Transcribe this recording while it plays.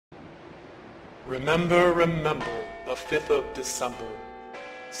Remember, remember, the 5th of December,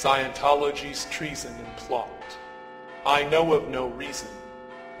 Scientology's treason and plot. I know of no reason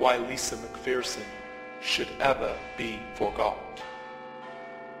why Lisa McPherson should ever be forgot.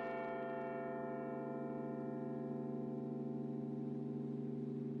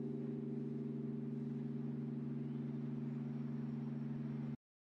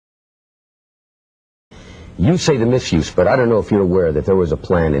 You say the misuse, but I don't know if you're aware that there was a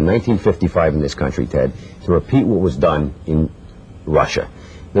plan in 1955 in this country, Ted, to repeat what was done in Russia.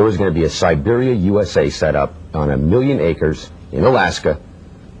 There was going to be a Siberia, USA set up on 1 million acres in Alaska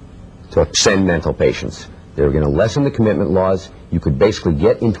to send mental patients. They were going to lessen the commitment laws. You could basically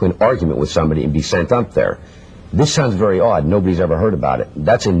get into an argument with somebody and be sent up there. This sounds very odd. Nobody's ever heard about it.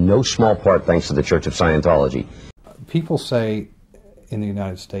 That's in no small part thanks to the Church of Scientology. People say in the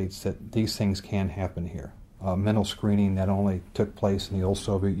United States that these things can happen here. Mental screening that only took place in the old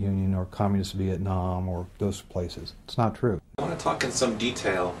Soviet Union or communist Vietnam or those places. It's not true. I want to talk in some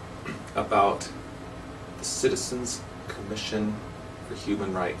detail about the Citizens Commission for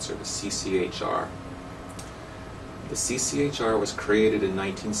Human Rights, or the CCHR. The CCHR was created in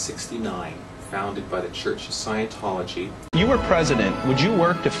 1969, founded by the Church of Scientology. You were president. Would you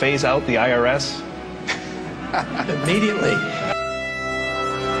work to phase out the IRS? Immediately.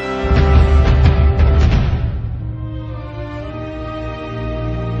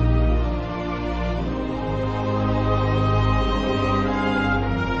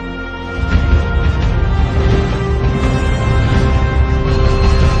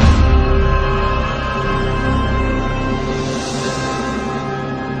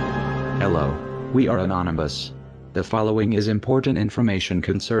 Hello. We are anonymous. The following is important information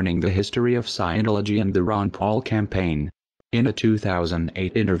concerning the history of Scientology and the Ron Paul campaign. In a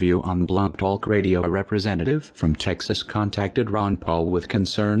 2008 interview on Blog Talk Radio, a representative from Texas contacted Ron Paul with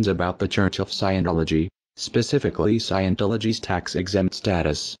concerns about the Church of Scientology, specifically Scientology's tax-exempt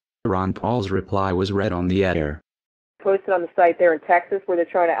status. Ron Paul's reply was read on the air. Posted on the site there in Texas where they're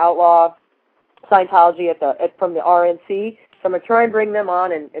trying to outlaw Scientology from the RNC. So I'm going to try and bring them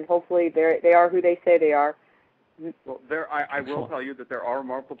on, and hopefully they are who they say they are. Well, I will tell you that there are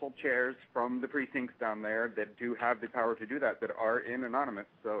multiple chairs from the precincts down there that do have the power to do that are in anonymous,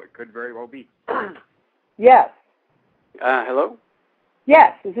 so it could very well be. Yes. Hello?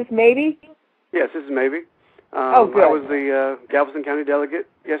 Yes. Is this Maybe? Yes, this is Maybe. Oh, good. I was the Galveston County delegate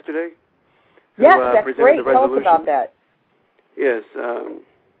yesterday. Yes, that's great. Tell us about that. Yes.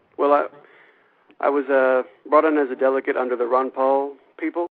 Well, I was brought in as a delegate under the Ron Paul people.